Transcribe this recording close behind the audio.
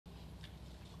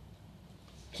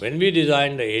When we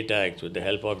designed the ATAGS with the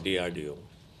help of DRDO,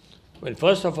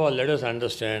 first of all, let us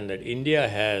understand that India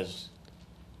has,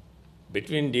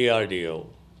 between DRDO,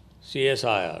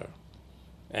 CSIR,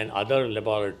 and other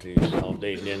laboratories of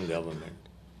the Indian government,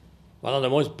 one of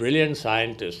the most brilliant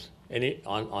scientists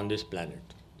on this planet.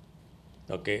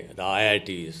 Okay, the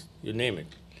IITs, you name it.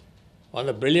 One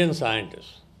of the brilliant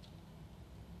scientists.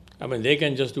 I mean, they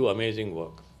can just do amazing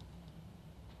work.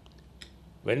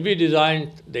 When we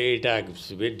designed the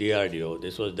ATAGS with DRDO,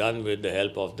 this was done with the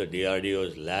help of the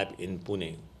DRDO's lab in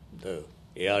Pune, the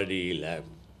ARDE lab.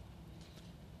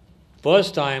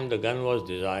 First time the gun was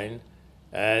designed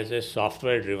as a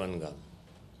software-driven gun.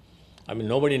 I mean,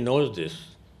 nobody knows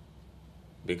this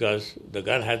because the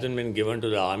gun hasn't been given to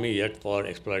the army yet for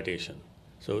exploitation.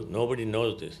 So nobody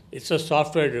knows this. It's a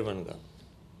software-driven gun.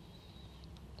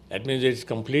 That means it's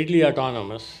completely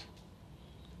autonomous.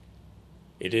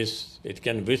 It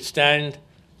can withstand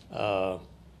all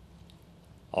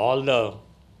the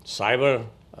cyber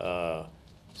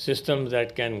systems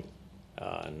that can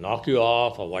knock you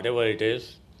off or whatever it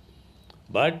is.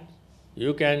 But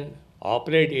you can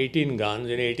operate 18 guns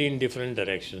in 18 different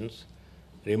directions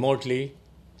remotely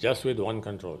just with one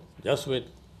control, just with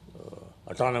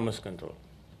autonomous control.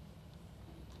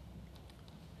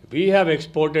 We have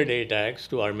exported ATAGS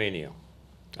to Armenia.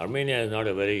 Armenia is not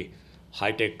a very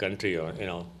high-tech country or,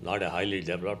 not a highly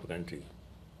developed country,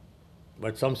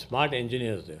 but some smart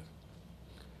engineers there.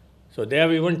 So they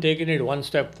have even taken it one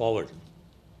step forward.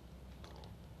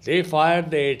 They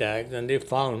fired the ATAGS and they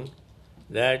found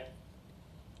that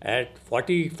at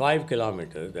 45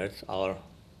 kilometers, that's our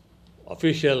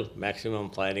official maximum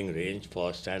firing range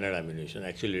for standard ammunition,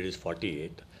 actually it is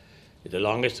 48. It's the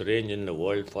longest range in the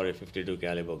world for a 52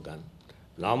 caliber gun.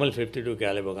 Normal 52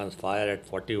 caliber guns fire at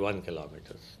 41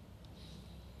 kilometers.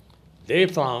 They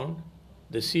found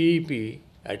the CEP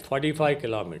at 45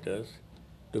 kilometers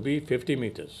to be 50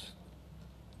 meters.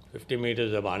 50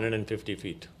 meters of 150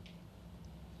 feet.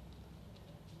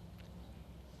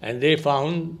 And they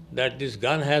found that this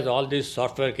gun has all these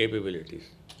software capabilities.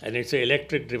 And it's an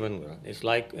electric driven gun. It's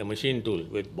like a machine tool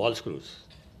with ball screws.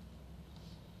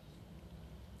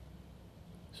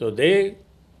 So they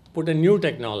put a new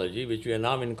technology, which we are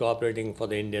now incorporating for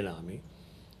the Indian Army.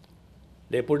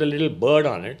 They put a little bird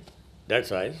on it, that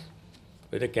size,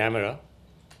 with a camera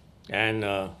and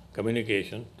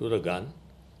communication to the gun.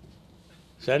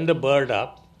 Send the bird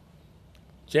up,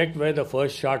 check where the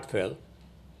first shot fell,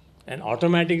 and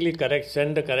automatically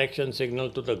send the correction signal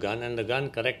to the gun, and the gun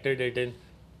corrected it in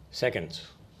seconds.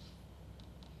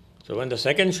 So when the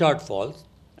second shot falls,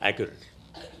 accurate.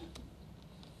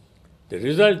 The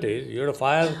result is you have to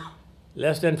fire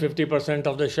less than 50%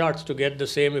 of the shots to get the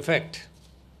same effect.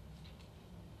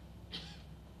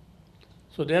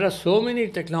 So there are so many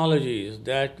technologies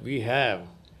that we have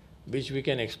which we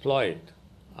can exploit.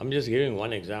 I'm just giving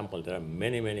one example. There are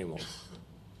many, many more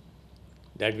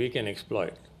that we can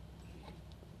exploit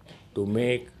to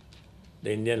make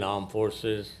the Indian Armed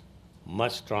Forces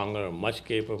much stronger, much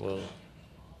capable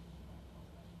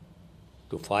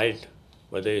to fight,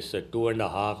 whether it's a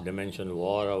 2.5 dimension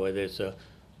war or whether it's a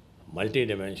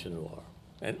multi-dimension war.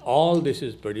 And all this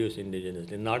is produced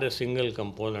indigenously. Not a single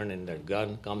component in that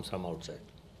gun comes from outside.